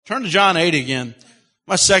Turn to John 8 again.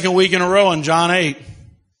 My second week in a row in John 8.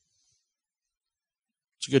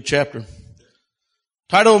 It's a good chapter.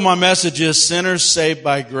 Title of my message is Sinners Saved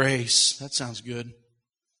by Grace. That sounds good.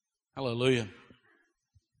 Hallelujah.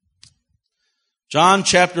 John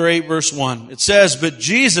chapter 8 verse 1. It says, "But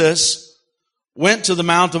Jesus went to the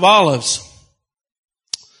Mount of Olives.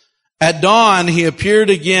 At dawn he appeared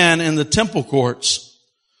again in the temple courts,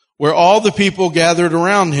 where all the people gathered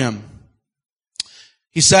around him.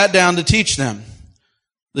 He sat down to teach them.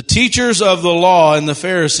 The teachers of the law and the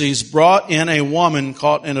Pharisees brought in a woman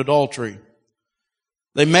caught in adultery.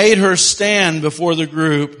 They made her stand before the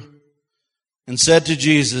group and said to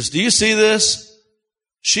Jesus, 'Do you see this?'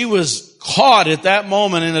 She was caught at that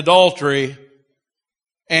moment in adultery,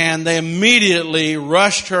 and they immediately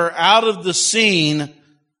rushed her out of the scene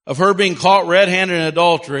of her being caught red-handed in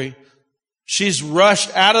adultery. She's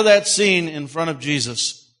rushed out of that scene in front of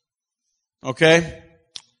Jesus. Okay?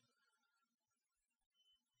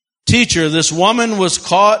 Teacher, this woman was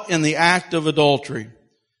caught in the act of adultery.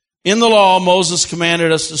 In the law, Moses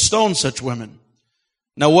commanded us to stone such women.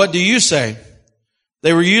 Now what do you say?"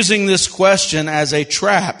 They were using this question as a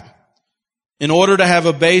trap in order to have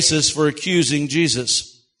a basis for accusing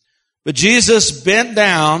Jesus. But Jesus bent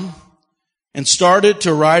down and started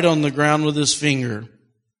to write on the ground with his finger.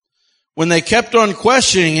 When they kept on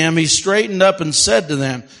questioning him, he straightened up and said to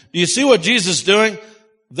them, do you see what Jesus is doing?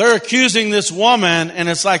 They're accusing this woman, and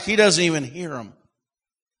it's like he doesn't even hear them.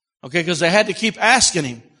 Okay, because they had to keep asking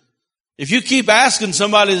him. If you keep asking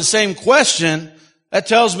somebody the same question, that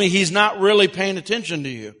tells me he's not really paying attention to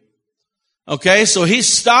you. Okay, so he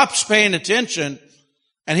stops paying attention,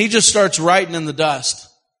 and he just starts writing in the dust.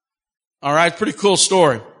 All right, pretty cool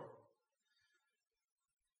story. It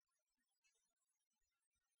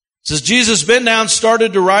says, Jesus bent down,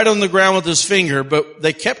 started to write on the ground with his finger, but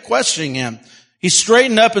they kept questioning him. He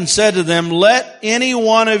straightened up and said to them, let any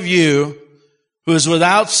one of you who is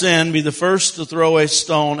without sin be the first to throw a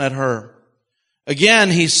stone at her. Again,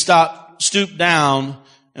 he stooped down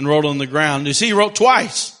and wrote on the ground. You see, he wrote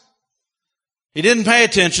twice. He didn't pay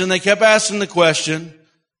attention. They kept asking the question.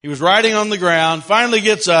 He was writing on the ground, finally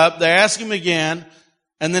gets up. They ask him again,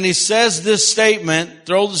 and then he says this statement,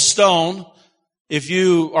 throw the stone if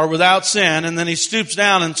you are without sin, and then he stoops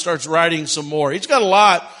down and starts writing some more. He's got a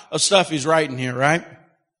lot of stuff he's writing here, right?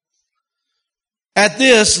 At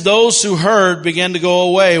this, those who heard began to go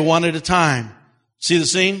away one at a time. See the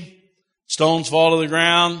scene? Stones fall to the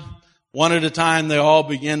ground. One at a time, they all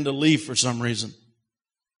begin to leave for some reason.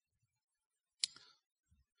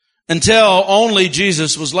 Until only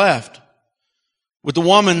Jesus was left, with the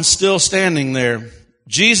woman still standing there.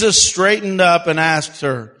 Jesus straightened up and asked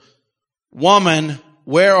her, woman,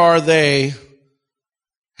 where are they?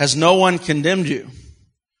 Has no one condemned you?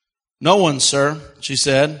 No one, sir, she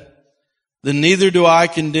said. Then neither do I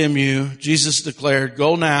condemn you. Jesus declared,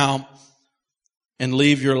 go now and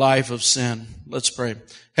leave your life of sin. Let's pray.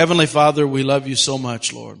 Heavenly Father, we love you so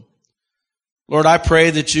much, Lord. Lord, I pray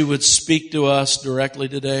that you would speak to us directly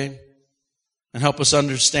today and help us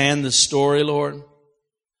understand this story, Lord.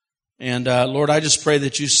 And Lord, I just pray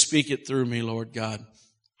that you speak it through me, Lord God.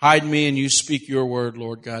 Hide me and you speak your word,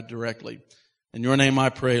 Lord God, directly. In your name I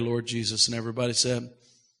pray, Lord Jesus. And everybody said,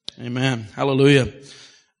 amen. Hallelujah.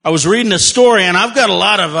 I was reading a story, and I've got a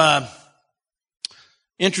lot of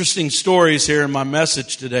interesting stories here in my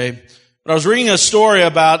message today. But I was reading a story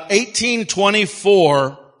about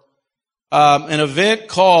 1824, an event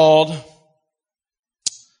called,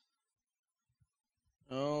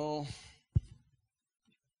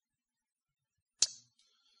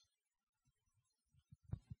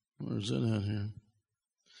 where's it at here?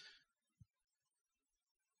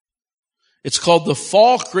 It's called the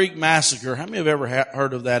Fall Creek Massacre. How many have ever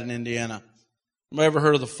heard of that in Indiana? Anybody ever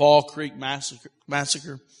heard of the Fall Creek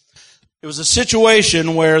Massacre? It was a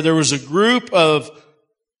situation where there was a group of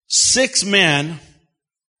 6 men,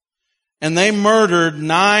 and they murdered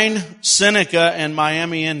 9 Seneca and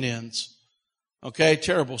Miami Indians. Okay,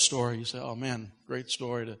 terrible story. You say, oh man, great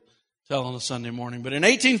story to tell on a Sunday morning. But in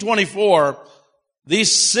 1824,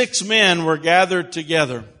 these 6 men were gathered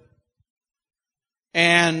together,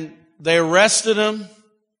 and they arrested them,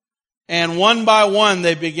 and one by one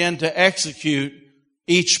they began to execute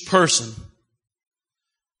each person.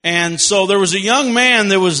 And so there was a young man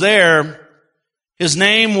that was there. His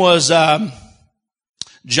name was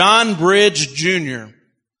John Bridge Jr.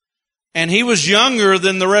 And he was younger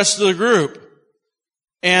than the rest of the group.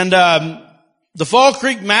 And the Fall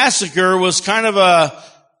Creek Massacre was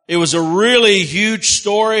it was a really huge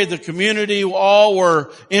story. The community all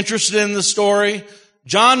were interested in the story.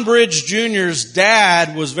 John Bridge Jr.'s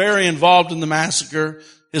dad was very involved in the massacre.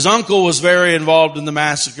 His uncle was very involved in the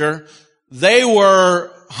massacre. They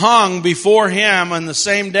were hung before him on the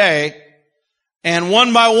same day. And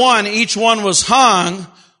one by one, each one was hung.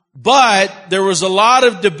 But there was a lot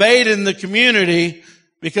of debate in the community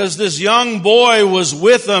because this young boy was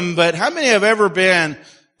with them. But how many have ever been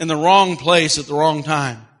in the wrong place at the wrong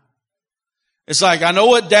time? It's like, I know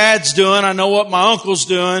what Dad's doing. I know what my uncle's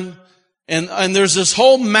doing. And there's this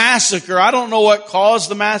whole massacre. I don't know what caused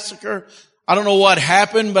the massacre. I don't know what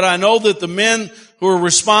happened, but I know that the men who were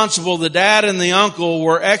responsible, the dad and the uncle,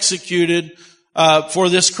 were executed for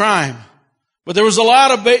this crime. But there was a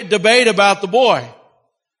lot of debate about the boy.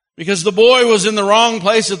 Because the boy was in the wrong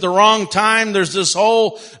place at the wrong time. There's this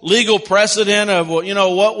whole legal precedent of,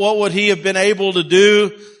 what would he have been able to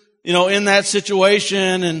do, in that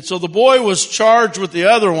situation. And so the boy was charged with the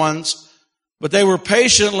other ones, but they were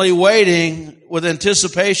patiently waiting with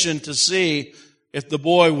anticipation to see if the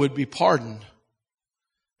boy would be pardoned.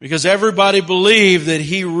 Because everybody believed that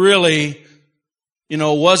he really,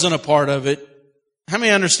 wasn't a part of it. How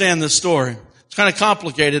many understand this story? It's kind of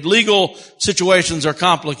complicated. Legal situations are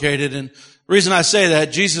complicated. And the reason I say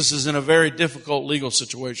that, Jesus is in a very difficult legal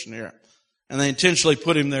situation here. And they intentionally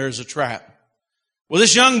put him there as a trap. Well,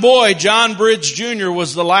 this young boy, John Bridge Jr.,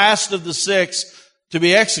 was the last of the 6 to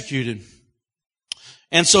be executed.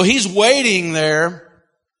 And so he's waiting there,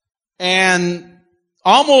 and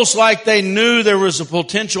almost like they knew there was a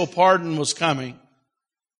potential pardon was coming,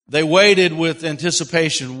 they waited with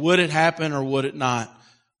anticipation. Would it happen or would it not?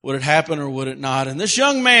 Would it happen or would it not? And this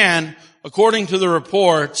young man, according to the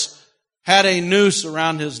reports, had a noose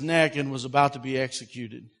around his neck and was about to be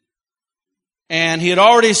executed. And he had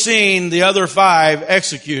already seen the other 5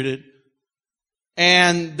 executed.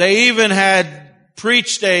 And they even had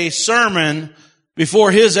preached a sermon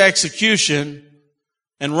before his execution.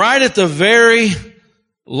 And right at the very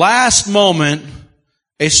last moment,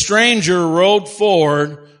 a stranger rode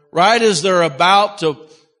forward right as they're about to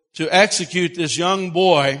execute this young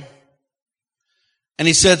boy. And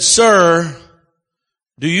he said, "Sir,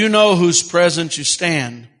 do you know whose presence you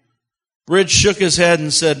stand?" Bridge shook his head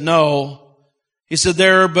and said, "No." He said,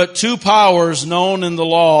 "There are but 2 powers known in the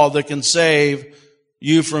law that can save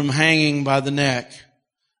you from hanging by the neck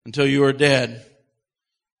until you are dead.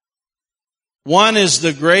 One is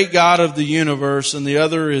the great God of the universe, and the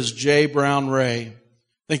other is J. Brown Ray." I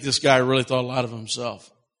think this guy really thought a lot of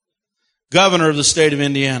himself. Governor of the state of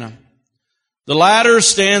Indiana. "The latter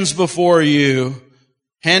stands before you,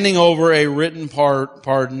 handing over a written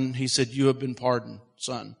pardon." He said, "You have been pardoned,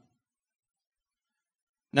 son."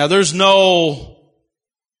 Now, there's no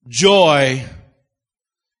joy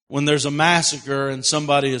when there's a massacre and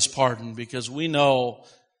somebody is pardoned, because we know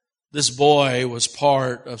this boy was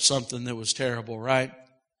part of something that was terrible, right?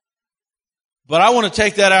 But I want to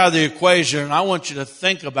take that out of the equation, and I want you to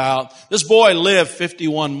think about, this boy lived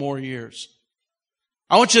 51 more years.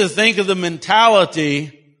 I want you to think of the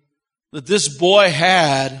mentality that this boy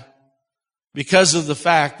had because of the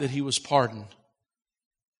fact that he was pardoned.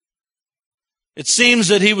 It seems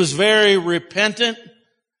that he was very repentant.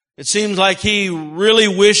 It seems like he really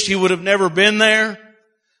wished he would have never been there.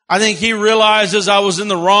 I think he realizes I was in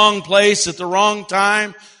the wrong place at the wrong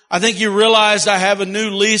time. I think he realized I have a new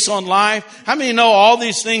lease on life. How many know all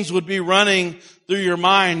these things would be running through your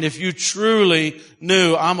mind if you truly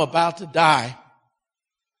knew I'm about to die?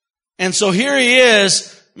 And so here he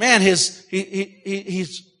is, man,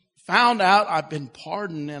 he's found out I've been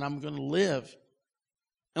pardoned and I'm going to live.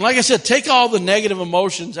 And like I said, take all the negative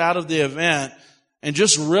emotions out of the event and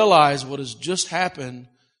just realize what has just happened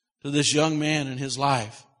to this young man in his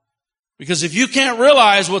life. Because if you can't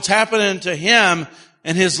realize what's happening to him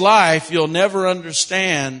in his life, you'll never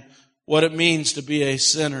understand what it means to be a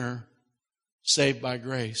sinner saved by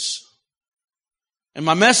grace. And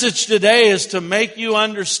my message today is to make you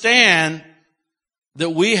understand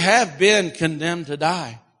that we have been condemned to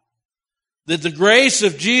die. That the grace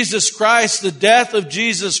of Jesus Christ, the death of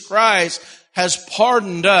Jesus Christ, has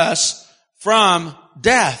pardoned us from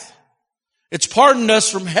death. It's pardoned us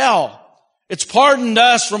from hell. It's pardoned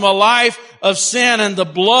us from a life of sin and the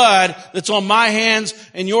blood that's on my hands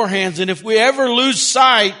and your hands. And if we ever lose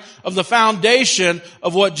sight of the foundation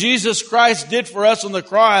of what Jesus Christ did for us on the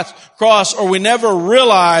cross, or we never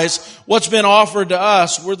realize what's been offered to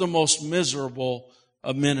us, we're the most miserable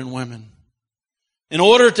of men and women. In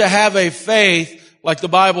order to have a faith like the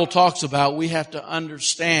Bible talks about, we have to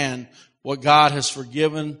understand what God has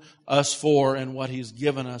forgiven us for and what He's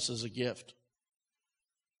given us as a gift.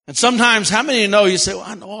 And sometimes, how many of you know, you say, well,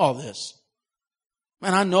 I know all this.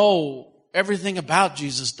 Man, I know everything about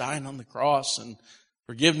Jesus dying on the cross and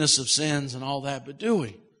forgiveness of sins and all that, but do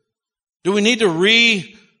we? Do we need to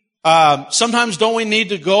sometimes don't we need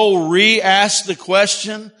to go re-ask the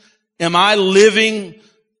question, am I living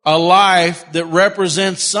a life that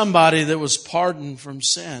represents somebody that was pardoned from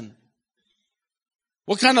sin?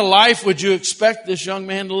 What kind of life would you expect this young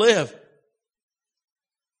man to live?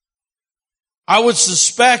 I would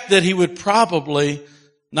suspect that he would probably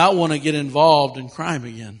not want to get involved in crime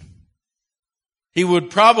again. He would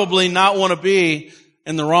probably not want to be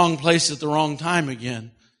in the wrong place at the wrong time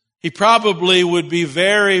again. He probably would be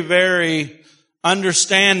very, very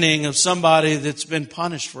understanding of somebody that's been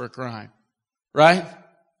punished for a crime. Right?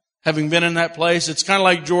 Having been in that place, it's kind of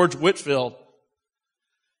like George Whitefield.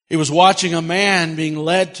 He was watching a man being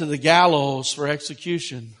led to the gallows for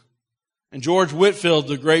execution. And George Whitefield,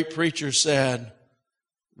 the great preacher, said,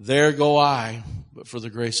 "There go I, but for the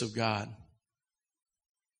grace of God."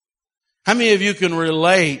 How many of you can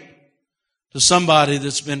relate to somebody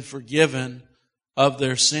that's been forgiven of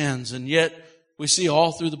their sins? And yet we see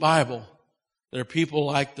all through the Bible, there are people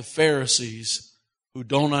like the Pharisees who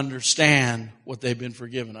don't understand what they've been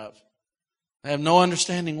forgiven of. They have no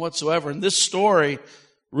understanding whatsoever. And this story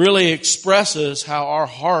really expresses how our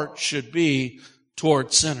heart should be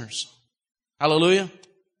toward sinners. Hallelujah.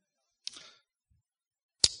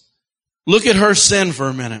 Look at her sin for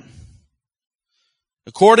a minute.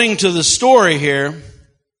 According to the story here,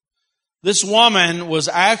 this woman was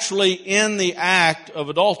actually in the act of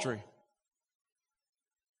adultery.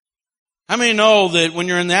 How many know that when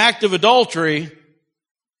you're in the act of adultery,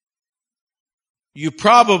 you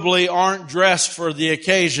probably aren't dressed for the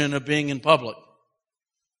occasion of being in public?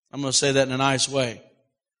 I'm going to say that in a nice way.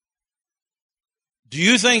 Do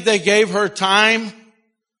you think they gave her time?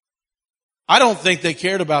 I don't think they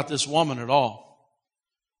cared about this woman at all.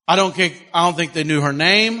 I don't think they knew her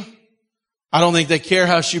name. I don't think they care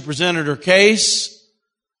how she presented her case.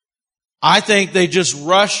 I think they just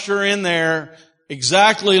rushed her in there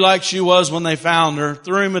exactly like she was when they found her,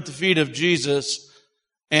 threw him at the feet of Jesus,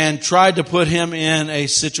 and tried to put him in a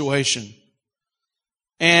situation.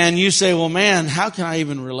 And you say, well, man, how can I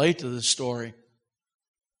even relate to this story?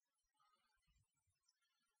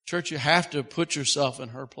 Church, you have to put yourself in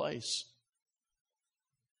her place.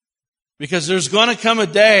 Because there's going to come a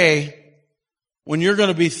day when you're going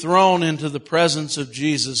to be thrown into the presence of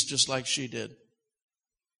Jesus just like she did.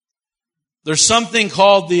 There's something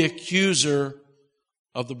called the accuser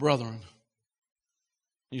of the brethren.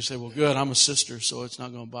 You say, well, good, I'm a sister, so it's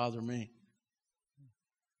not going to bother me.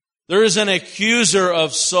 There is an accuser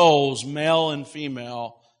of souls, male and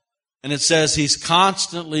female, and it says he's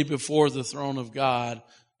constantly before the throne of God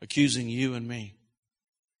accusing you and me.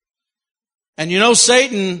 And you know,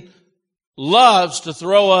 Satan loves to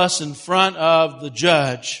throw us in front of the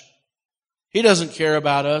judge. He doesn't care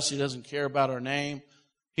about us. He doesn't care about our name.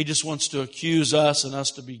 He just wants to accuse us and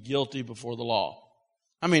us to be guilty before the law.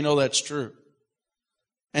 How many know that's true?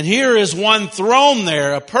 And here is one thrown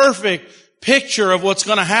there, a perfect picture of what's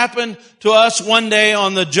going to happen to us one day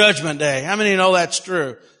on the judgment day. How many know that's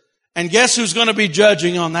true? And guess who's going to be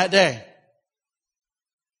judging on that day?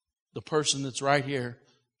 The person that's right here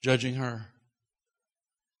judging her.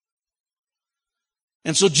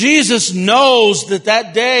 And so Jesus knows that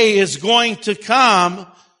that day is going to come,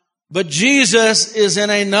 but Jesus is in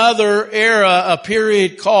another era, a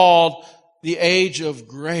period called the age of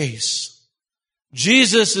grace.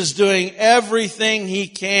 Jesus is doing everything he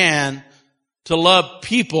can to love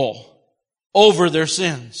people over their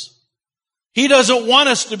sins. He doesn't want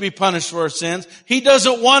us to be punished for our sins. He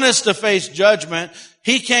doesn't want us to face judgment.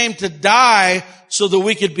 He came to die so that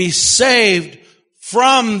we could be saved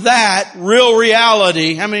from that real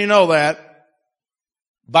reality. How many know that?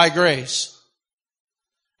 By grace.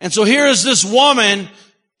 And so here is this woman,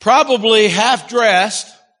 probably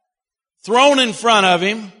half-dressed, thrown in front of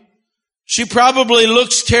him. She probably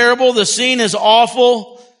looks terrible. The scene is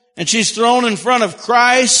awful. And she's thrown in front of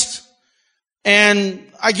Christ.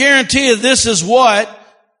 And I guarantee you this is what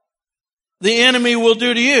the enemy will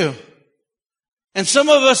do to you. And some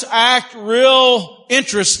of us act real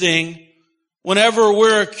interesting whenever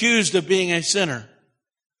we're accused of being a sinner.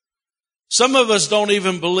 Some of us don't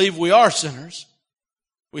even believe we are sinners.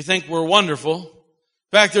 We think we're wonderful.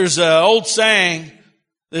 In fact, there's an old saying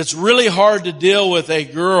that it's really hard to deal with a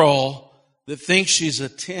girl that thinks she's a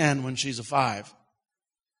 10 when she's a 5.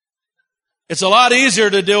 It's a lot easier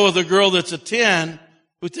to deal with a girl that's a 10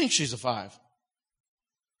 who thinks she's a 5.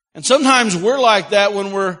 And sometimes we're like that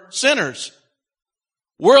when we're sinners.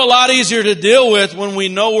 We're a lot easier to deal with when we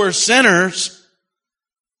know we're sinners.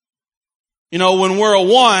 You know, when we're a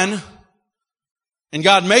 1 and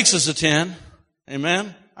God makes us a 10.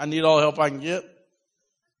 Amen. I need all the help I can get.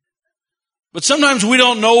 But sometimes we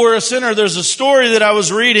don't know we're a sinner. There's a story that I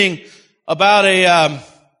was reading about let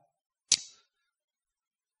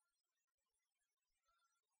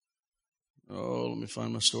me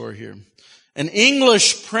find my story here. An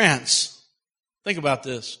English prince. Think about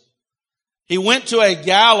this. He went to a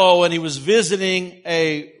gallows and he was visiting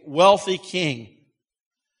a wealthy king.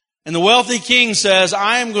 And the wealthy king says,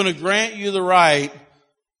 I am going to grant you the right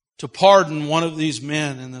to pardon one of these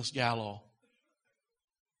men in this gallows.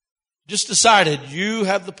 Just decided you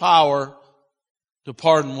have the power to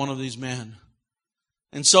pardon one of these men.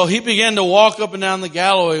 And so he began to walk up and down the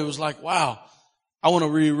gallows. He was like, wow, I want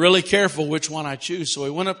to be really careful which one I choose. So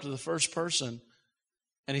he went up to the first person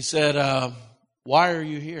and he said, why are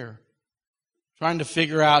you here? Trying to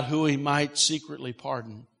figure out who he might secretly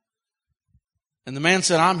pardon. And the man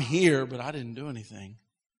said, I'm here, but I didn't do anything.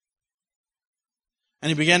 And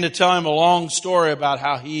he began to tell him a long story about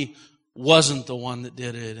how he wasn't the one that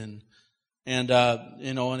did it.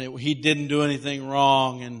 He didn't do anything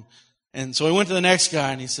wrong. And so he went to the next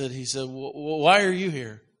guy and he said, well, why are you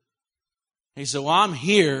here? He said, well, I'm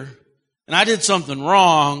here and I did something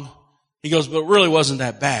wrong. He goes, but it really wasn't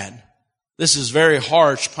that bad. This is very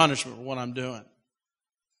harsh punishment for what I'm doing.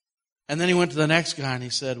 And then he went to the next guy and he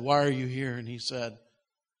said, why are you here? And he said,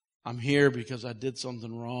 I'm here because I did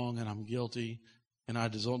something wrong and I'm guilty and I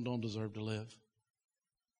don't deserve to live.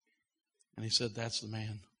 And he said, that's the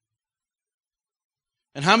man.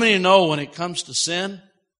 And how many know when it comes to sin,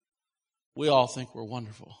 we all think we're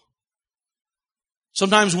wonderful.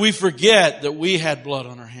 Sometimes we forget that we had blood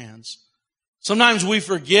on our hands. Sometimes we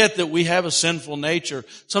forget that we have a sinful nature.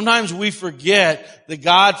 Sometimes we forget that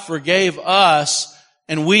God forgave us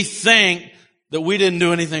and we think that we didn't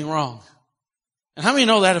do anything wrong. And how many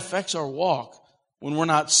know that affects our walk when we're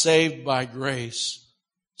not saved by grace?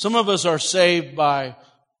 Some of us are saved by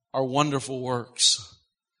our wonderful works.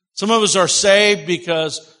 Some of us are saved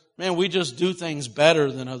because, man, we just do things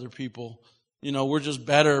better than other people. You know, we're just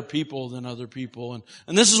better people than other people.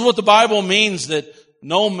 And this is what the Bible means, that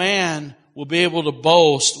no man will be able to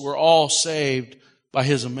boast. We're all saved by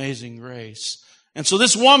His amazing grace. And so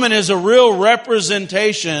this woman is a real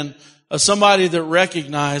representation of somebody that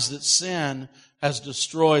recognized that sin has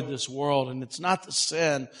destroyed this world. And it's not the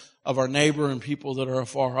sin of our neighbor and people that are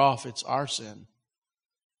afar off. It's our sin.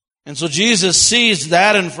 And so Jesus sees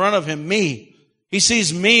that in front of him, me. He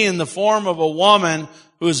sees me in the form of a woman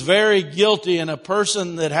who is very guilty and a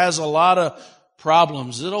person that has a lot of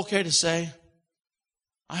problems. Is it okay to say,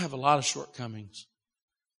 I have a lot of shortcomings?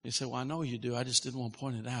 You say, well, I know you do. I just didn't want to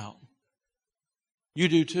point it out. You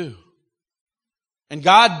do too. And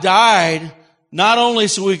God died not only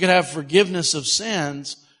so we could have forgiveness of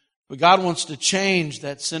sins, but God wants to change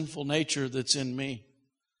that sinful nature that's in me.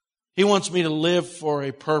 He wants me to live for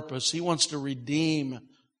a purpose. He wants to redeem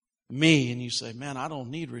me. And you say, man, I don't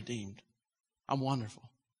need redeemed. I'm wonderful.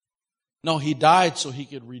 No, He died so He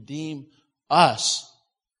could redeem us.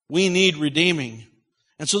 We need redeeming.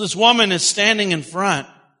 And so this woman is standing in front.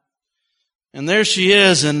 And there she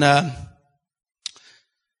is in her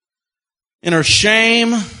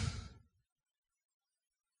shame.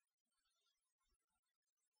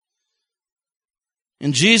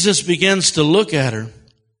 And Jesus begins to look at her.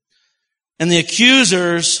 And the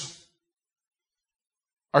accusers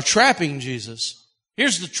are trapping Jesus.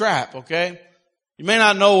 Here's the trap, okay? You may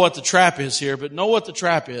not know what the trap is here, but know what the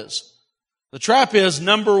trap is. The trap is,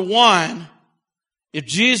 number one, if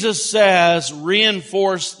Jesus says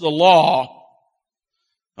reinforce the law,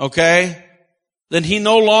 okay, then He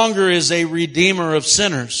no longer is a redeemer of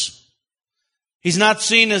sinners. He's not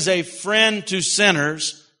seen as a friend to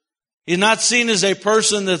sinners. He's not seen as a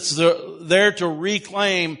person that's there to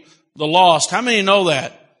reclaim the lost. How many know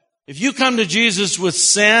that? If you come to Jesus with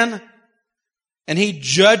sin and He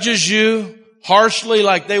judges you harshly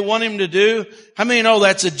like they want Him to do, how many know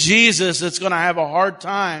that's a Jesus that's going to have a hard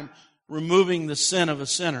time removing the sin of a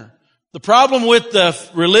sinner? The problem with the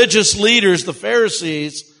religious leaders, the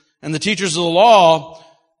Pharisees and the teachers of the law,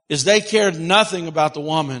 is they cared nothing about the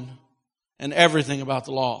woman and everything about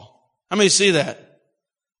the law. How many see that?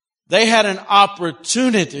 They had an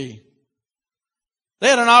opportunity. They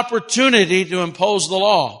had an opportunity to impose the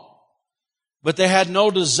law, but they had no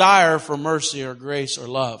desire for mercy or grace or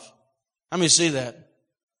love. How many see that?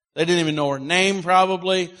 They didn't even know her name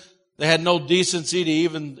probably. They had no decency to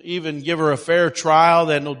even give her a fair trial.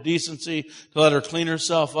 They had no decency to let her clean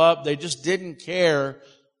herself up. They just didn't care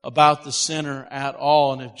about the sinner at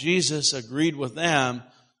all. And if Jesus agreed with them,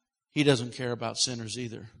 He doesn't care about sinners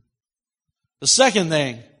either. The second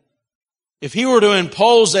thing, if He were to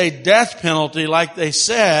impose a death penalty like they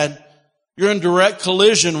said, you're in direct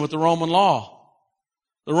collision with the Roman law.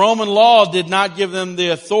 The Roman law did not give them the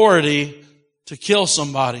authority to kill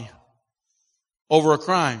somebody over a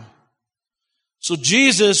crime. So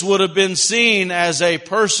Jesus would have been seen as a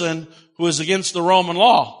person who is against the Roman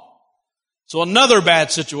law. So another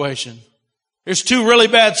bad situation. Here's two really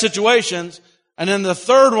bad situations. And then the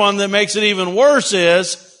third one that makes it even worse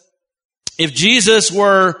is, if Jesus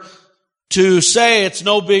were to say it's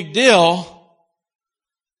no big deal,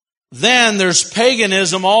 then there's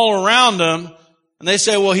paganism all around him. And they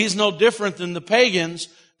say, well, he's no different than the pagans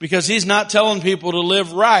because he's not telling people to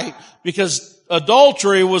live right. Because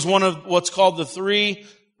adultery was one of what's called the three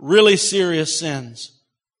really serious sins.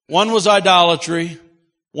 One was idolatry,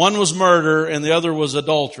 one was murder, and the other was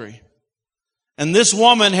adultery. And this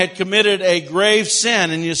woman had committed a grave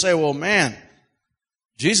sin. And you say, well, man,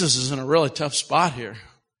 Jesus is in a really tough spot here.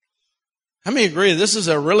 How many agree this is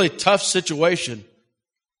a really tough situation?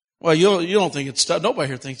 Well, you don't think it's tough. Nobody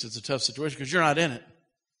here thinks it's a tough situation because you're not in it.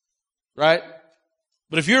 Right?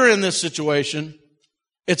 But if you're in this situation,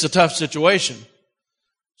 it's a tough situation.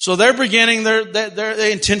 So they're beginning,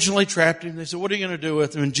 they intentionally trapped him. They said, what are you going to do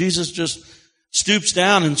with him? And Jesus just stoops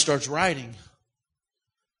down and starts writing.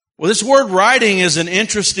 Well, this word writing is an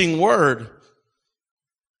interesting word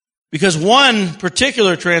because one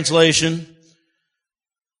particular translation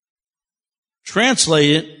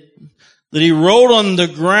translated that he wrote on the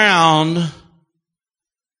ground.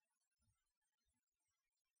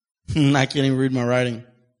 I can't even read my writing. It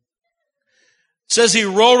says he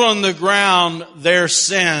wrote on the ground their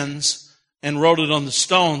sins and wrote it on the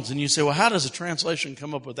stones. And you say, well, how does a translation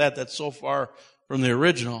come up with that? That's so far from the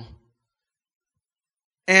original.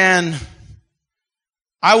 And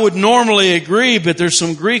I would normally agree, but there's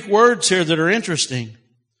some Greek words here that are interesting.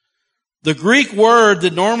 The Greek word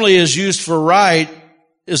that normally is used for write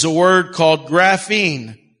is a word called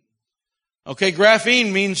graphene. Okay,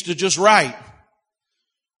 graphene means to just write.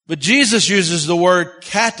 But Jesus uses the word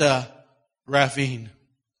katagraphene.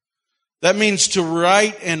 That means to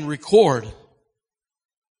write and record.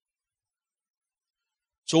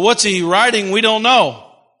 So what's he writing? We don't know.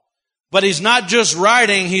 But he's not just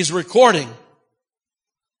writing, he's recording.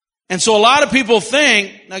 And so a lot of people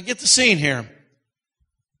think, now get the scene here.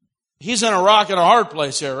 He's in a rock and a hard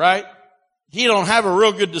place here, right? He don't have a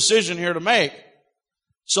real good decision here to make.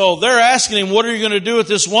 So they're asking him, what are you going to do with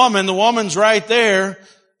this woman? The woman's right there.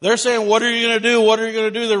 They're saying, what are you going to do? What are you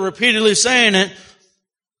going to do? They're repeatedly saying it.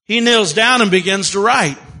 He kneels down and begins to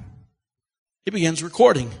write. He begins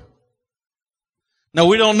recording. Now,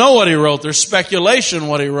 we don't know what he wrote. There's speculation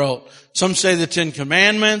what he wrote. Some say the Ten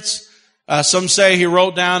Commandments. Some say he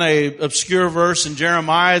wrote down a obscure verse in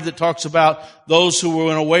Jeremiah that talks about those who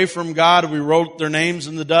went away from God. We wrote their names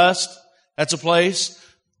in the dust. That's a place.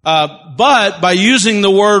 But by using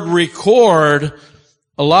the word record,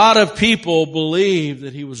 a lot of people believe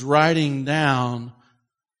that he was writing down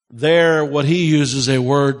there what he uses a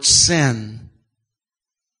word sin.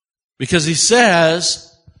 Because he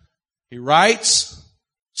says, he writes,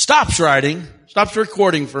 stops writing, stops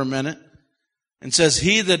recording for a minute, and says,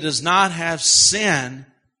 he that does not have sin,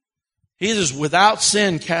 he that is without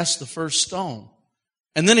sin cast the first stone.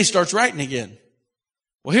 And then he starts writing again.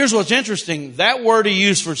 Well, here's what's interesting. That word he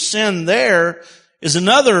used for sin there is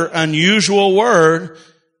another unusual word,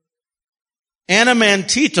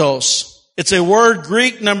 anamantitos. It's a word,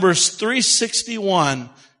 Greek numbers 361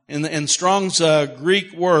 in Strong's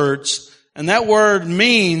Greek words. And that word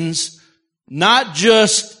means not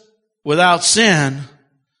just without sin,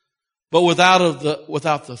 but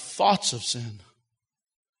without the thoughts of sin.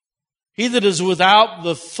 He that is without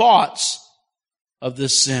the thoughts of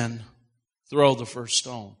this sin, throw the first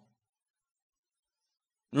stone.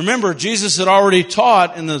 Remember, Jesus had already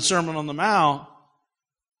taught in the Sermon on the Mount,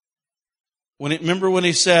 remember when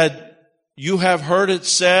he said, you have heard it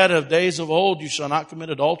said of days of old, you shall not commit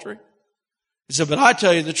adultery? He said, but I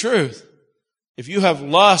tell you the truth. If you have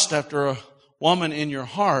lust after a woman in your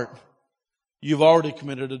heart, you've already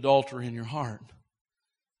committed adultery in your heart.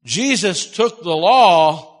 Jesus took the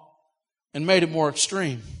law and made it more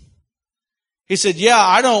extreme. He said, yeah,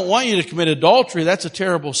 I don't want you to commit adultery. That's a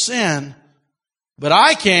terrible sin. But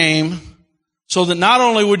I came so that not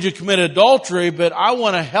only would you commit adultery, but I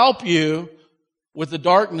want to help you with the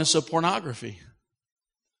darkness of pornography.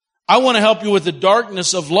 I want to help you with the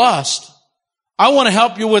darkness of lust. I want to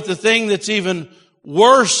help you with the thing that's even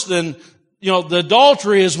worse than, the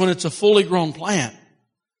adultery is when it's a fully grown plant.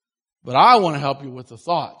 But I want to help you with the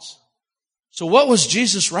thoughts. So what was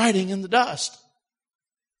Jesus writing in the dust?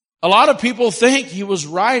 A lot of people think he was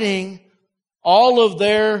writing all of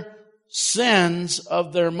their sins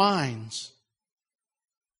of their minds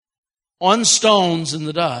on stones in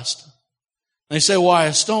the dust. They say, why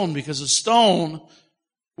a stone? Because a stone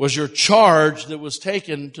was your charge that was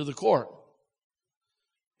taken to the court.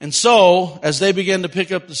 And so, as they began to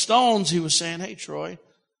pick up the stones, he was saying, hey, Troy,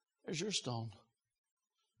 there's your stone.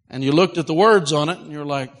 And you looked at the words on it, and you're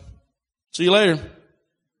like, see you later.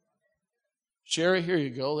 Sherry, here you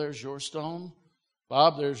go. There's your stone.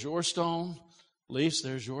 Bob, there's your stone. Lise,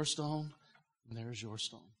 there's your stone. And there's your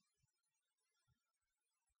stone.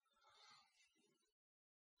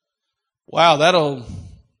 Wow, that'll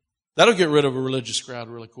get rid of a religious crowd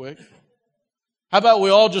really quick. How about we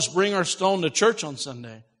all just bring our stone to church on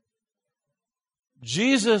Sunday?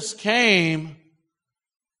 Jesus came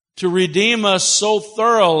to redeem us so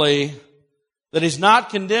thoroughly that He's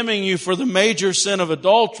not condemning you for the major sin of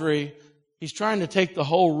adultery. He's trying to take the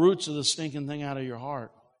whole roots of the stinking thing out of your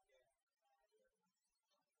heart.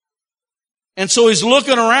 And so He's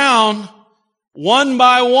looking around one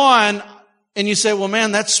by one. And you say, well,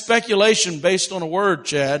 man, that's speculation based on a word,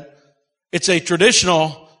 Chad. It's a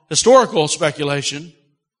traditional, historical speculation.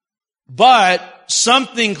 But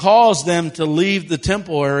something caused them to leave the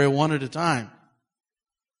temple area one at a time.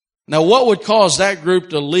 Now, what would cause that group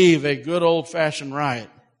to leave a good old-fashioned riot?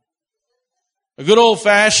 A good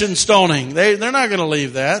old-fashioned stoning. They're not going to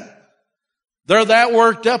leave that. They're that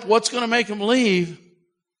worked up. What's going to make them leave?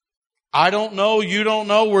 I don't know. You don't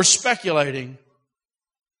know. We're speculating.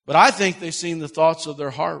 But I think they seen the thoughts of their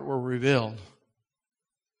heart were revealed.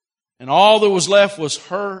 And all that was left was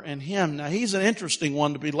her and him. Now, he's an interesting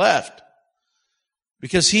one to be left.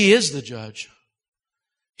 Because he is the judge.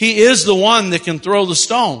 He is the one that can throw the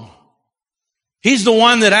stone. He's the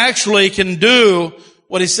one that actually can do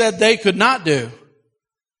what he said they could not do.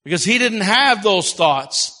 Because he didn't have those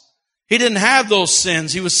thoughts. He didn't have those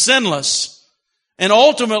sins. He was sinless. And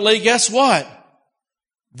ultimately, guess what?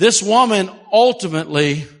 This woman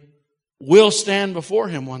ultimately will stand before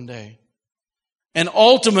him one day. And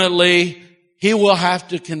ultimately, he will have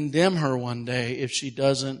to condemn her one day if she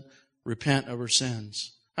doesn't repent of her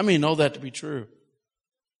sins. How many know that to be true?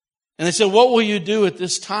 And they said, what will you do at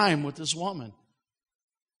this time with this woman?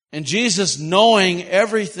 And Jesus, knowing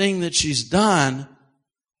everything that she's done,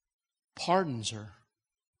 pardons her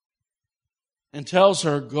and tells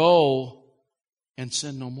her, go and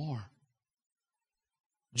sin no more.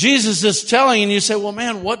 Jesus is telling, and you say, well,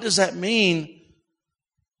 man, what does that mean?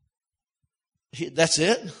 That's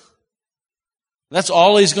it? That's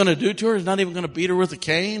all He's going to do to her? He's not even going to beat her with a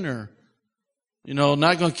cane or,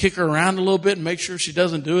 not going to kick her around a little bit and make sure she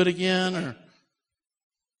doesn't do it again?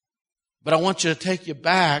 But I want you to take you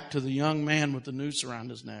back to the young man with the noose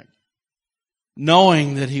around his neck,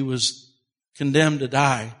 knowing that he was condemned to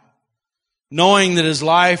die, knowing that his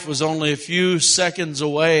life was only a few seconds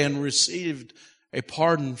away and received a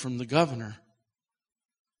pardon from the governor.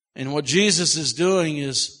 And what Jesus is doing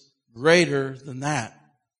is greater than that.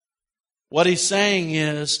 What He's saying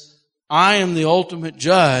is, I am the ultimate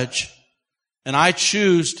judge, and I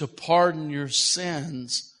choose to pardon your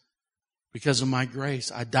sins because of my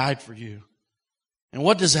grace. I died for you. And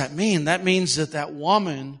what does that mean? That means that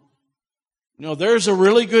woman, there's a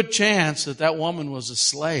really good chance that woman was a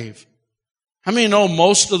slave. How many know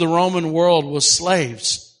most of the Roman world was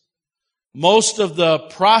slaves? Most of the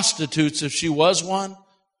prostitutes, if she was one,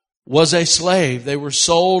 was a slave. They were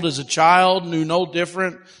sold as a child, knew no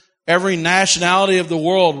different. Every nationality of the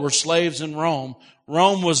world were slaves in Rome.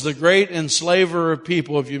 Rome was the great enslaver of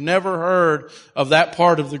people. If you've never heard of that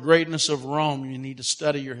part of the greatness of Rome, you need to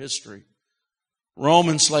study your history. Rome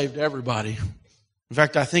enslaved everybody. In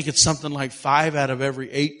fact, I think it's something like 5 out of every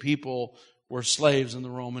 8 people were slaves in the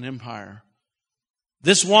Roman Empire.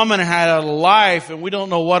 This woman had a life, and we don't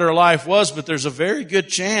know what her life was, but there's a very good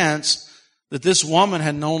chance that this woman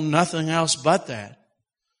had known nothing else but that.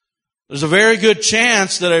 There's a very good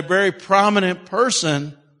chance that a very prominent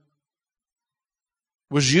person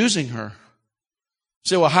was using her. You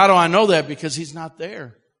say, well, how do I know that? Because he's not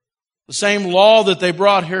there. The same law that they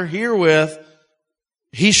brought her here with,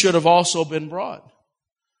 he should have also been brought.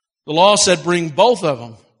 The law said bring both of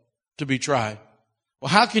them to be tried. Well,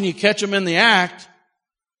 how can you catch them in the act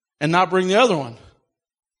and not bring the other one?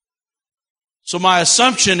 So my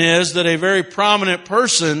assumption is that a very prominent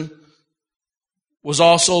person was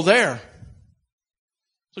also there.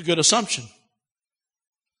 It's a good assumption.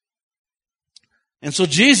 And so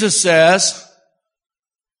Jesus says,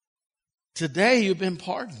 today you've been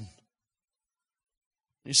pardoned.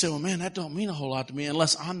 You say, well, man, that don't mean a whole lot to me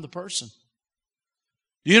unless I'm the person.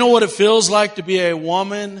 Do you know what it feels like to be a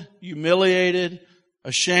woman humiliated,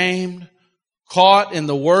 ashamed, caught in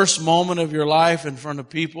the worst moment of your life in front of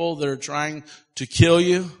people that are trying to kill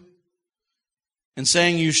you and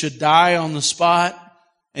saying you should die on the spot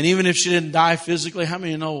And even if she didn't die physically, how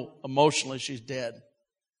many know emotionally she's dead?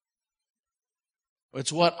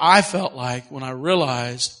 It's what I felt like when I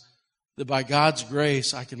realized that by God's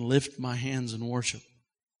grace, I can lift my hands in worship.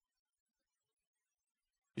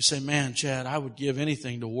 You say, man, Chad, I would give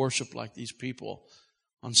anything to worship like these people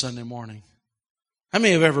on Sunday morning. How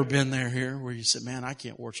many have ever been there here where you said, man, I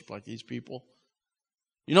can't worship like these people?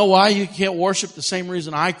 You know why you can't worship? The same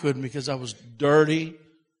reason I couldn't, because I was dirty.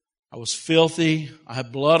 I was filthy. I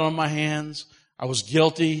had blood on my hands. I was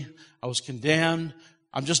guilty. I was condemned.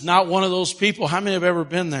 I'm just not one of those people. How many have ever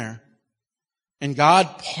been there? And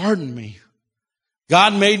God pardoned me.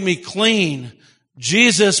 God made me clean.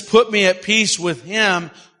 Jesus put me at peace with Him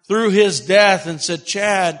through His death and said,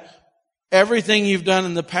 Chad, everything you've done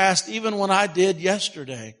in the past, even what I did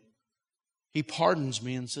yesterday, He pardons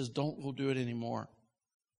me and says, don't go do it anymore.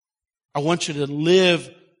 I want you to live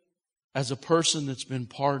as a person that's been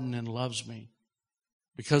pardoned and loves me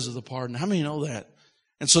because of the pardon. How many know that?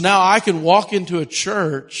 And so now I can walk into a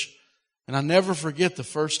church, and I never forget the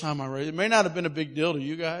first time I read it. It may not have been a big deal to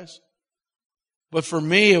you guys, but for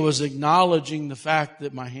me it was acknowledging the fact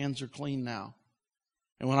that my hands are clean now.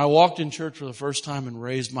 And when I walked in church for the first time and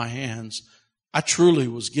raised my hands, I truly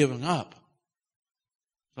was giving up.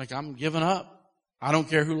 Like, I'm giving up. I don't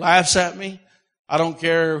care who laughs at me. I don't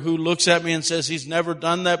care who looks at me and says he's never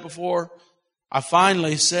done that before. I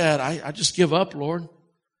finally said, I just give up, Lord.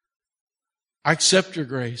 I accept your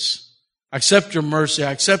grace. I accept your mercy.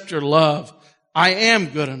 I accept your love. I am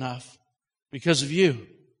good enough because of you.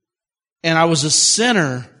 And I was a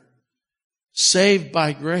sinner saved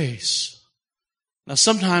by grace. Now,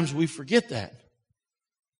 sometimes we forget that.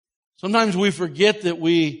 Sometimes we forget that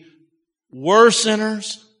we were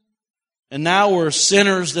sinners, and now we're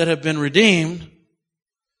sinners that have been redeemed.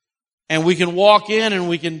 And we can walk in and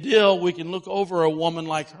we can look over a woman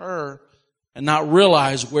like her and not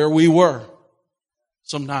realize where we were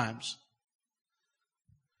sometimes.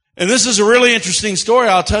 And this is a really interesting story.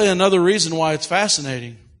 I'll tell you another reason why it's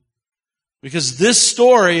fascinating. Because this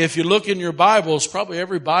story, if you look in your Bibles, probably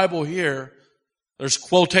every Bible here, there's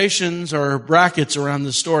quotations or brackets around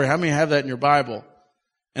this story. How many have that in your Bible?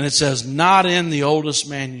 And it says, not in the oldest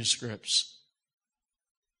manuscripts.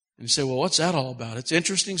 And you say, well, what's that all about? It's an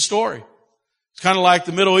interesting story. It's kind of like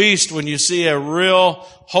the Middle East. When you see a real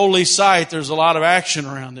holy site, there's a lot of action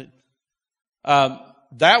around it.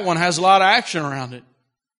 That one has a lot of action around it.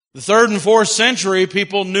 The 3rd and 4th century,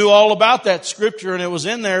 people knew all about that scripture and it was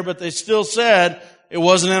in there, but they still said it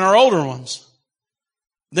wasn't in our older ones.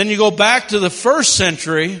 Then you go back to the 1st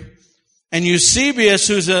century, and Eusebius,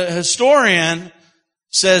 who's a historian,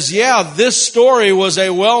 says, yeah, this story was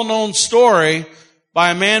a well-known story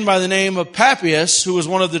by a man by the name of Papias, who was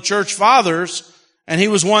one of the church fathers, and he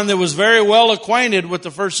was one that was very well acquainted with the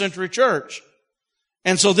 1st century church.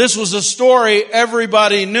 And so this was a story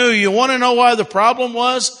everybody knew. You want to know why the problem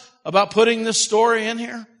was about putting this story in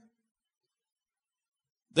here?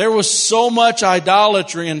 There was so much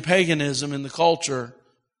idolatry and paganism in the culture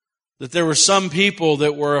that there were some people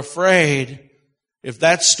that were afraid if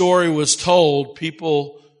that story was told,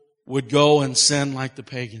 people would go and sin like the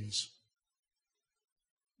pagans.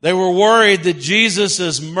 They were worried that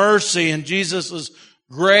Jesus' mercy and Jesus'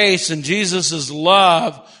 grace and Jesus'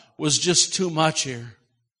 love was just too much here.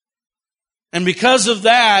 And because of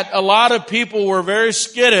that, a lot of people were very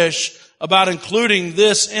skittish about including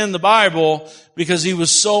this in the Bible because he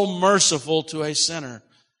was so merciful to a sinner.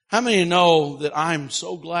 How many know that I'm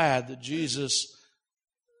so glad that Jesus,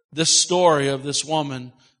 this story of this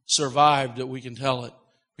woman, survived, that we can tell it?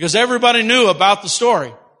 Because everybody knew about the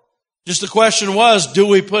story. Just the question was, do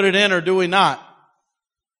we put it in or do we not?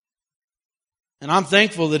 And I'm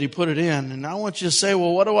thankful that he put it in. And I want you to say,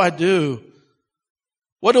 well, what do I do?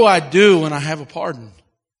 What do I do when I have a pardon?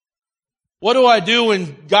 What do I do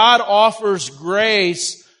when God offers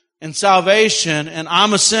grace and salvation and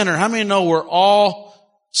I'm a sinner? How many know we're all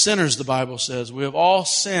sinners, the Bible says? We have all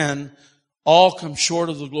sinned, all come short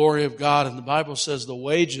of the glory of God. And the Bible says the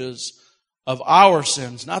wages of our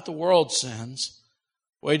sins, not the world's sins,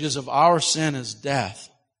 wages of our sin is death.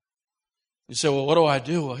 You say, well, what do I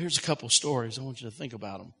do? Well, here's a couple of stories. I want you to think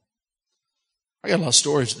about them. I got a lot of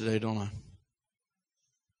stories today, don't I?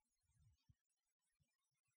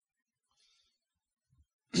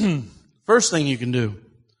 First thing you can do.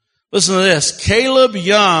 Listen to this. Caleb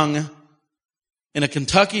Young in a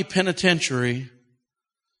Kentucky penitentiary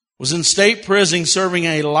was in state prison serving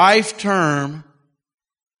a life term,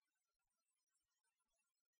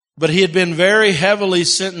 but he had been very heavily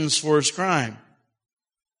sentenced for his crime.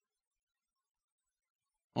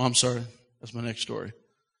 Oh, I'm sorry. That's my next story.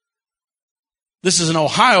 This is an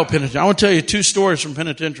Ohio penitentiary. I want to tell you 2 stories from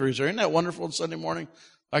penitentiaries. Isn't that wonderful on Sunday morning?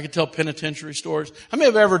 I could tell penitentiary stories. How many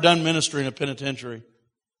have ever done ministry in a penitentiary?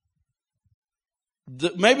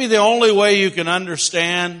 Maybe the only way you can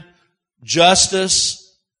understand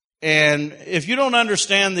justice, and if you don't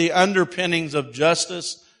understand the underpinnings of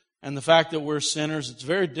justice and the fact that we're sinners, it's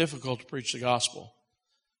very difficult to preach the gospel.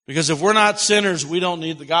 Because if we're not sinners, we don't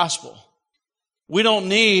need the gospel. We don't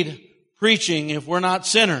need preaching if we're not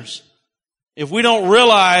sinners. If we don't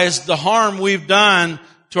realize the harm we've done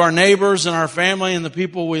to our neighbors and our family and the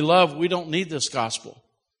people we love, we don't need this gospel.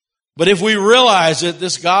 But if we realize it,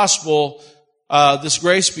 this gospel, this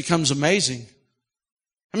grace becomes amazing.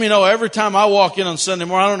 I mean, every time I walk in on Sunday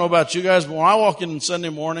morning, I don't know about you guys, but when I walk in on Sunday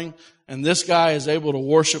morning and this guy is able to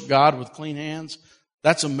worship God with clean hands,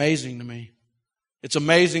 that's amazing to me. It's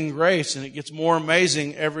amazing grace, and it gets more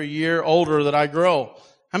amazing every year older that I grow.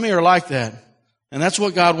 How many are like that? And that's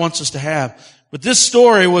what God wants us to have. But this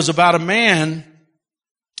story was about a man.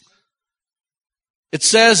 It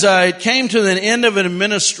says it came to the end of an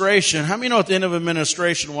administration. How many know at the end of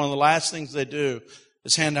administration, one of the last things they do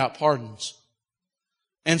is hand out pardons?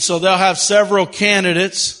 And so they'll have several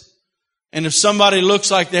candidates, and if somebody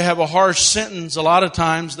looks like they have a harsh sentence, a lot of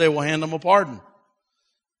times they will hand them a pardon.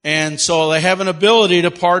 And so they have an ability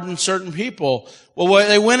to pardon certain people. Well,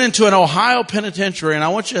 they went into an Ohio penitentiary, and I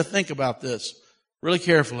want you to think about this really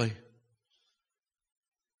carefully.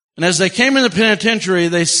 And as they came in the penitentiary,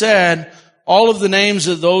 they said all of the names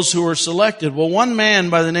of those who were selected. Well, one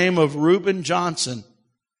man by the name of Reuben Johnson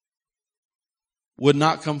would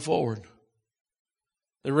not come forward.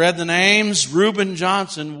 They read the names. Reuben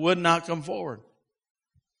Johnson would not come forward.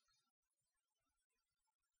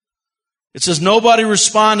 It says nobody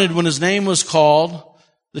responded when his name was called.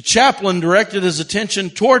 The chaplain directed his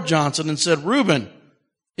attention toward Johnson and said, "Reuben,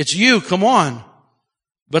 it's you, come on."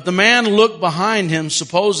 But the man looked behind him,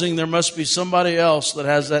 supposing there must be somebody else that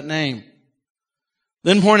has that name.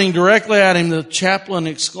 Then pointing directly at him, the chaplain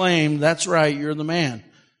exclaimed, "That's right, you're the man."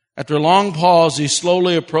 After a long pause, he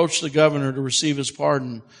slowly approached the governor to receive his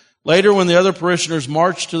pardon. Later, when the other parishioners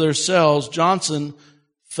marched to their cells, Johnson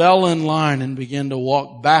fell in line and began to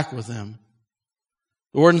walk back with them.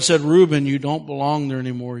 The warden said, "Reuben, you don't belong there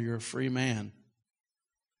anymore. You're a free man."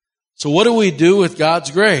 So what do we do with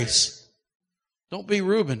God's grace? Don't be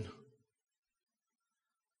Reuben.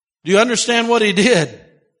 Do you understand what he did?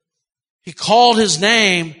 He called his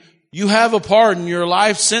name. You have a pardon. Your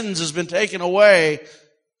life sentence has been taken away.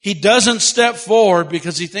 He doesn't step forward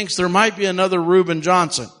because he thinks there might be another Reuben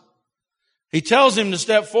Johnson. He tells him to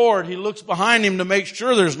step forward. He looks behind him to make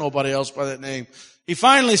sure there's nobody else by that name. He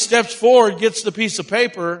finally steps forward, gets the piece of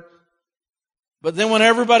paper, but then when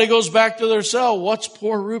everybody goes back to their cell, what's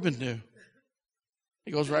poor Reuben do?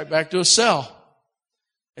 He goes right back to his cell.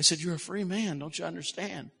 They said, "You're a free man, don't you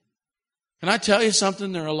understand?" Can I tell you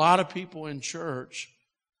something? There are a lot of people in church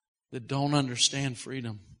that don't understand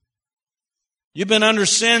freedom. You've been under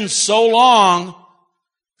sin so long,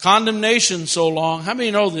 condemnation so long. How many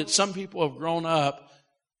know that some people have grown up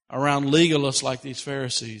around legalists like these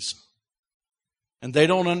Pharisees? And they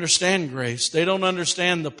don't understand grace. They don't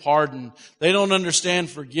understand the pardon. They don't understand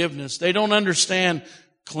forgiveness. They don't understand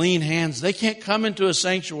clean hands. They can't come into a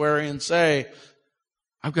sanctuary and say,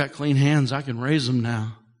 "I've got clean hands. I can raise them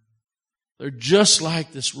now." They're just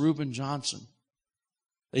like this Reuben Johnson.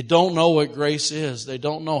 They don't know what grace is. They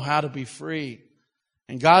don't know how to be free.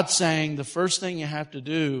 And God's saying the first thing you have to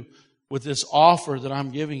do with this offer that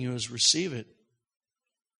I'm giving you is receive it.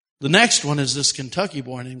 The next one is this Kentucky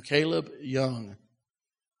boy named Caleb Young.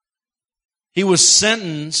 He was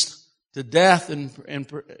sentenced to death and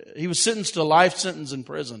he was sentenced to a life sentence in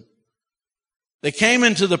prison. They came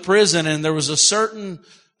into the prison and there was a certain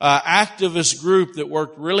activist group that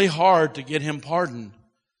worked really hard to get him pardoned.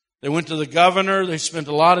 They went to the governor. They spent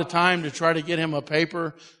a lot of time to try to get him a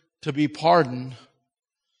paper to be pardoned.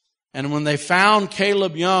 And when they found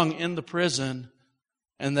Caleb Young in the prison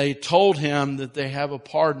and they told him that they have a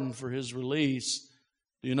pardon for his release,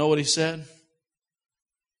 do you know what he said?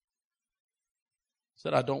 He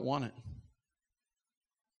said, "I don't want it."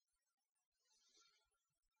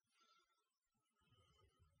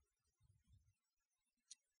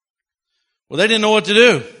 Well, they didn't know what to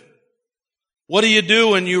do. What do you do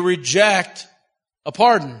when you reject a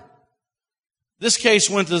pardon? This case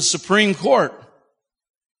went to the Supreme Court.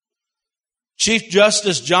 Chief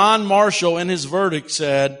Justice John Marshall in his verdict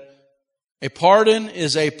said, "A pardon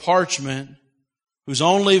is a parchment whose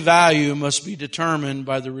only value must be determined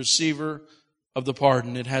by the receiver of the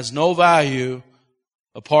pardon. It has no value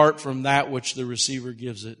apart from that which the receiver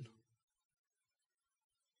gives it."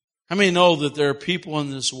 How many know that there are people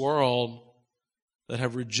in this world that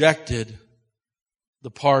have rejected the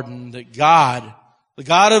pardon that God, the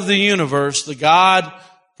God of the universe, the God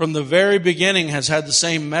from the very beginning, has had the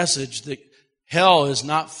same message that hell is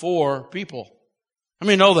not for people. How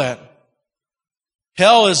many know that?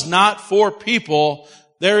 Hell is not for people.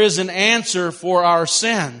 There is an answer for our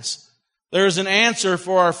sins. There is an answer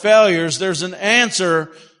for our failures. There's an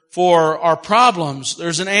answer for our problems.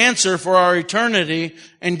 There's an answer for our eternity.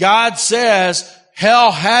 And God says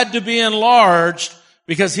hell had to be enlarged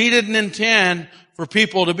because He didn't intend for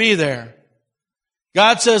people to be there.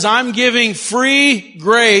 God says, I'm giving free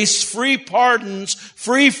grace, free pardons,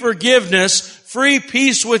 free forgiveness, free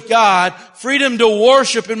peace with God, freedom to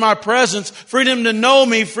worship in my presence, freedom to know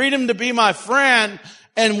me, freedom to be my friend.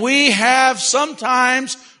 And we have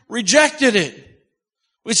sometimes rejected it.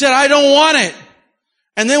 We said, I don't want it.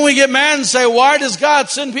 And then we get mad and say, why does God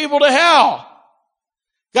send people to hell?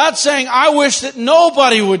 God's saying, I wish that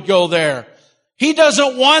nobody would go there. He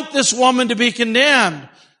doesn't want this woman to be condemned.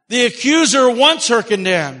 The accuser wants her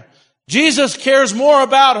condemned. Jesus cares more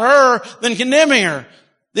about her than condemning her.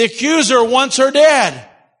 The accuser wants her dead.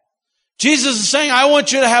 Jesus is saying, I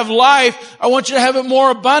want you to have life. I want you to have it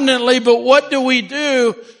more abundantly. But what do?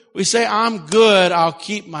 We say, I'm good. I'll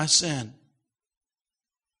keep my sin.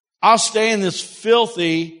 I'll stay in this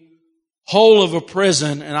filthy hole of a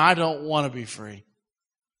prison, and I don't want to be free.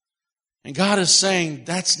 And God is saying,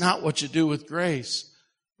 that's not what you do with grace.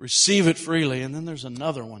 Receive it freely. And then there's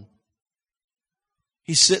another one.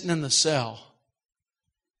 He's sitting in the cell,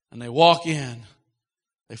 and they walk in.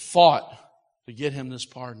 They fought to get him this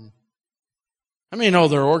pardon. How many know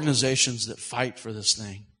there are organizations that fight for this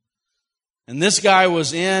thing? And this guy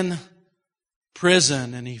was in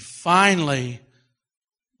prison, and he finally,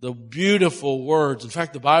 the beautiful words, in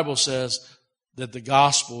fact, the Bible says that the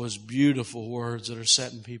gospel is beautiful words that are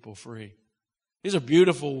setting people free. These are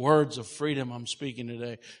beautiful words of freedom I'm speaking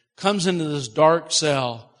today. Comes into this dark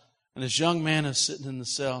cell, and this young man is sitting in the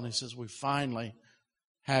cell, and he says, we finally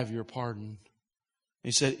have your pardon.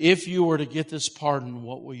 He said, if you were to get this pardon,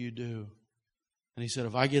 what will you do? And he said,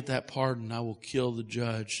 if I get that pardon, I will kill the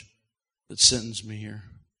judge that sentenced me here.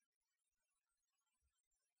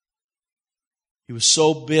 He was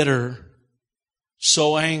so bitter,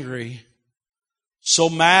 so angry, so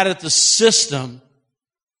mad at the system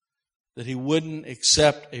that he wouldn't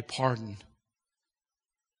accept a pardon.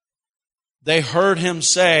 They heard him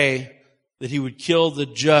say that he would kill the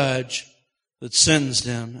judge that sentenced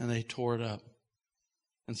him, and they tore it up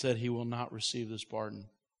and said he will not receive this pardon.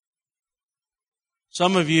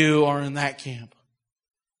 Some of you are in that camp.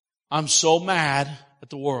 I'm so mad at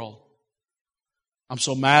the world. I'm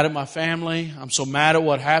so mad at my family. I'm so mad at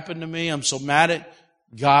what happened to me. I'm so mad at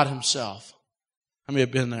God Himself. How many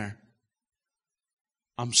have been there?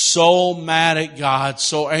 I'm so mad at God,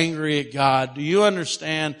 so angry at God. Do you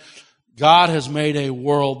understand? God has made a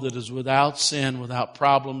world that is without sin, without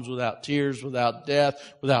problems, without tears, without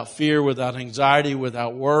death, without fear, without anxiety,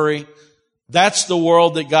 without worry. That's the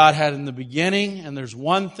world that God had in the beginning, and there's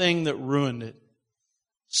one thing that ruined it: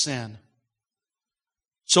 sin.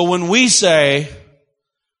 So when we say,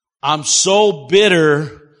 I'm so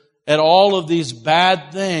bitter at all of these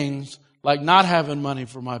bad things, like not having money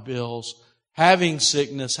for my bills, having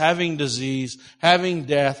sickness, having disease, having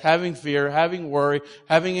death, having fear, having worry,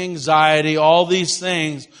 having anxiety, all these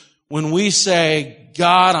things, when we say,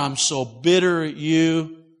 God, I'm so bitter at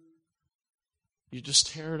you, you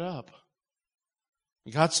just tear it up.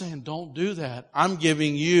 And God's saying, don't do that. I'm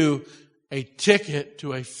giving you a ticket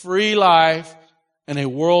to a free life and a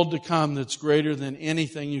world to come that's greater than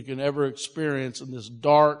anything you can ever experience in this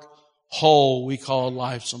dark hole we call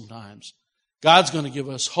life sometimes. God's going to give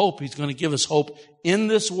us hope. He's going to give us hope in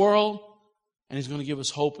this world, and He's going to give us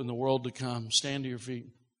hope in the world to come. Stand to your feet.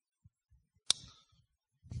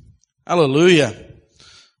 Hallelujah.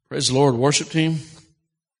 Praise the Lord. Worship team.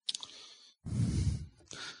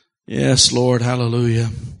 Yes, Lord. Hallelujah.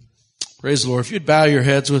 Praise the Lord. If you'd bow your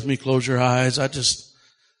heads with me, close your eyes.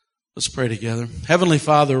 Let's pray together. Heavenly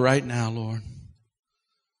Father, right now, Lord.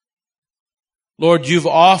 Lord, You've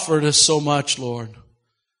offered us so much, Lord.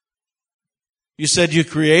 You said You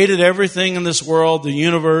created everything in this world, the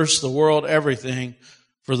universe, the world, everything,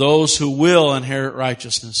 for those who will inherit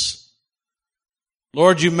righteousness.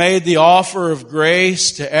 Lord, You made the offer of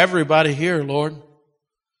grace to everybody here, Lord.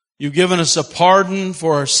 You've given us a pardon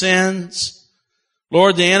for our sins.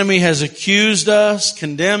 Lord, the enemy has accused us,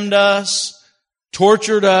 condemned us,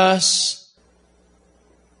 tortured us,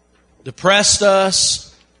 depressed us,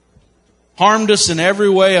 harmed us in every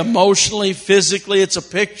way, emotionally, physically. It's a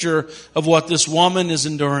picture of what this woman is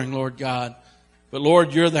enduring, Lord God. But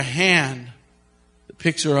Lord, You're the hand that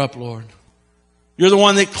picks her up, Lord. You're the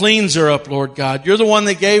one that cleans her up, Lord God. You're the one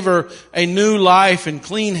that gave her a new life and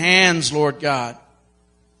clean hands, Lord God.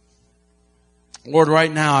 Lord,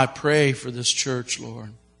 right now I pray for this church,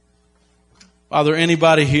 Lord. Father,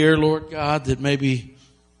 anybody here, Lord God, that maybe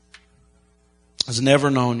has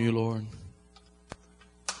never known you, Lord,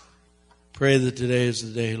 pray that today is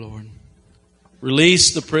the day, Lord.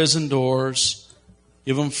 Release the prison doors.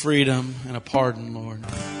 Give them freedom and a pardon, Lord.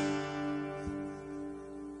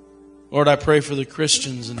 Lord, I pray for the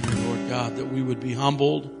Christians in here, Lord God, that we would be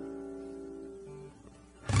humbled.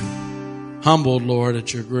 Humbled, Lord,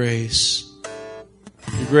 at your grace.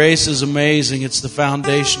 Your grace is amazing. It's the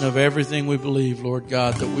foundation of everything we believe, Lord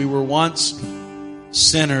God, that we were once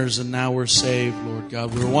sinners and now we're saved, Lord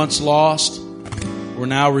God. We were once lost. We're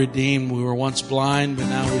now redeemed. We were once blind, but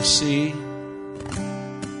now we see.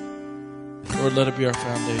 Lord, let it be our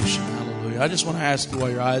foundation. Hallelujah. I just want to ask you while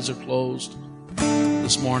your eyes are closed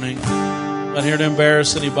this morning. I'm not here to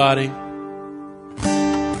embarrass anybody.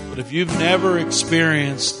 But if you've never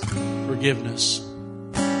experienced forgiveness,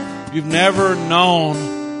 you've never known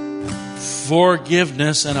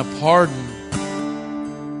forgiveness and a pardon,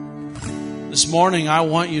 this morning I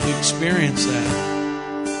want you to experience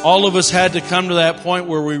that. All of us had to come to that point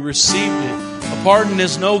where we received it. A pardon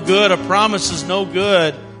is no good. A promise is no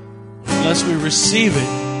good unless we receive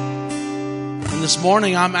it. And this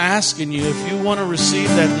morning I'm asking you, if you want to receive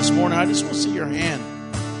that this morning, I just want to see your hand.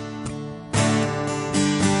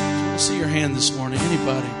 I want to see your hand this morning.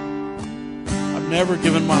 Anybody? I've never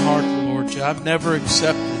given my heart to the Lord. I've never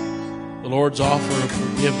accepted the Lord's offer of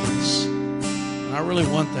forgiveness. And I really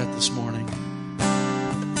want that this morning.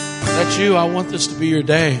 If that's you, I want this to be your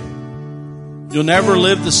day. You'll never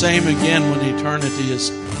live the same again when eternity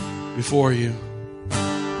is before you.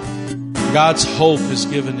 God's hope is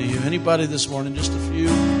given to you. Anybody this morning, just a few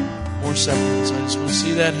more seconds. I just want to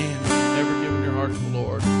see that hand. You've never given your heart to the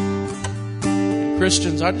Lord. And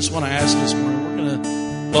Christians, I just want to ask this morning, we're going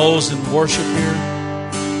to close in worship here.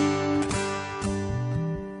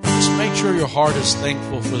 Just make sure your heart is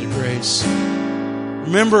thankful for the grace.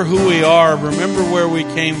 Remember who we are. Remember where we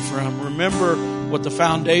came from. Remember what the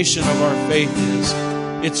foundation of our faith is.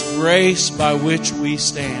 It's grace by which we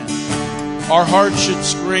stand. Our heart should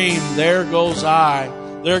scream, there goes I,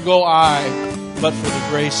 there go I, but for the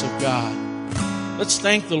grace of God. Let's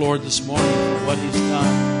thank the Lord this morning for what He's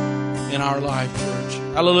done in our life, church.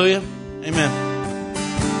 Hallelujah. Amen.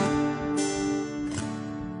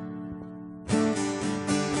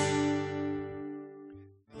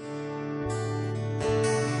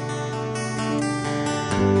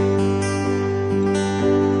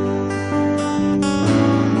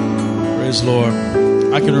 Praise the Lord.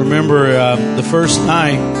 I can remember the first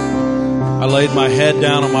night I laid my head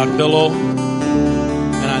down on my pillow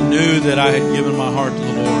and I knew that I had given my heart to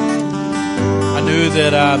the Lord. I knew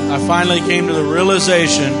that I finally came to the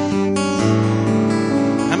realization.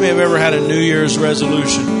 How many have ever had a New Year's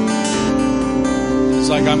resolution? It's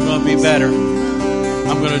like, I'm going to be better.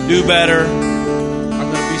 I'm going to do better.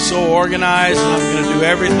 I'm going to be so organized and I'm going to do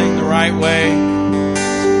everything the right way.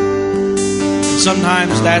 And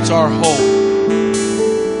sometimes that's our hope.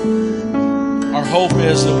 Our hope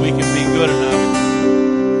is that we can be good enough.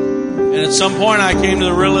 And at some point I came to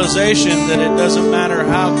the realization that it doesn't matter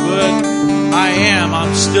how good I am,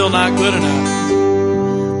 I'm still not good enough.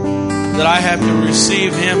 That I have to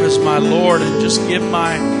receive Him as my Lord and just give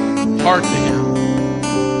my heart to Him.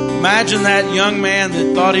 Imagine that young man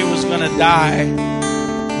that thought he was going to die,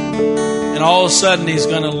 and all of a sudden he's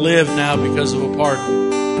going to live now because of a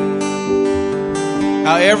pardon.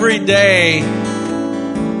 How every day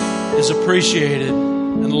is appreciated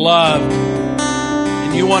and loved,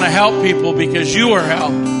 and you want to help people because you are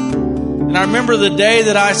helped. And I remember the day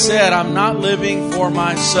that I said, I'm not living for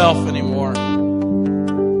myself anymore.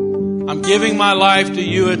 I'm giving my life to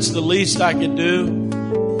you. It's the least I could do.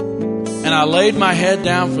 And I laid my head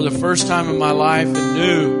down for the first time in my life and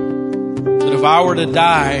knew that if I were to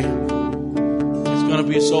die, it's going to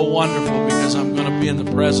be so wonderful because I'm going to be in the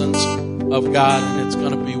presence of God, and it's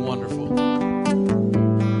going to be wonderful.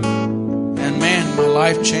 My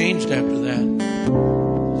life changed after that.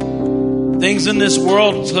 Things in this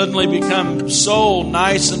world suddenly become so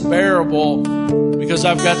nice and bearable because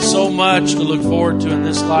I've got so much to look forward to in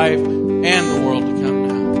this life and the world to come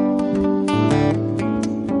now.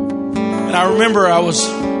 And I remember I was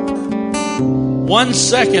 1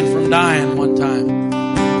 second from dying one time.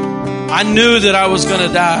 I knew that I was going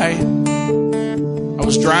to die. I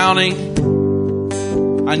was drowning.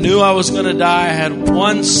 I knew I was going to die. I had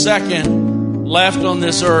 1 second left on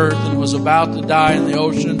this earth and was about to die in the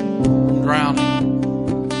ocean from drowning.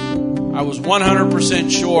 I was 100%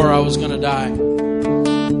 sure I was going to die.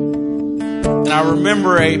 And I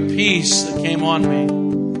remember a peace that came on me.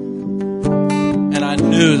 And I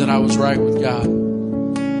knew that I was right with God.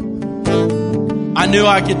 I knew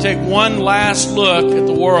I could take one last look at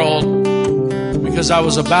the world because I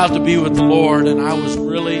was about to be with the Lord, and I was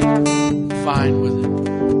really fine with it.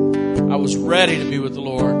 I was ready to be with the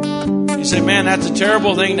Lord. You say, man, that's a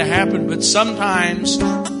terrible thing to happen, but sometimes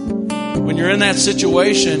when you're in that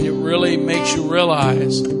situation, it really makes you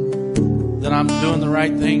realize that I'm doing the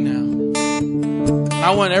right thing now. And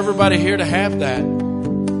I want everybody here to have that.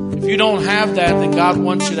 If you don't have that, then God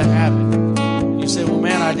wants you to have it. You say, well,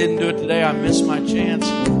 man, I didn't do it today. I missed my chance.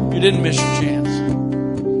 You didn't miss your chance.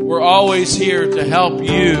 We're always here to help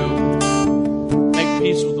you make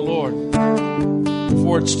peace with the Lord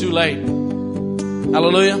before it's too late.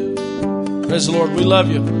 Hallelujah. Praise the Lord. We love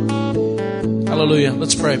you. Hallelujah.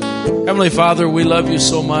 Let's pray. Heavenly Father, we love you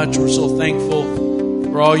so much. We're so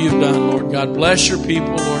thankful for all you've done, Lord God. Bless your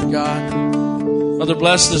people, Lord God. Father,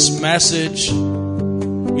 bless this message.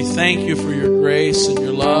 We thank you for your grace and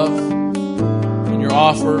your love and your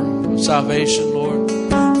offer of salvation, Lord.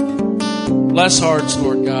 Bless hearts,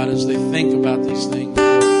 Lord God, as they think about these things.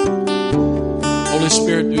 Holy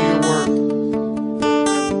Spirit, do your work.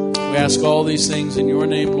 We ask all these things in your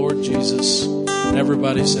name, Lord Jesus. And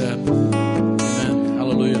everybody said, amen.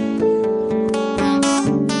 Hallelujah.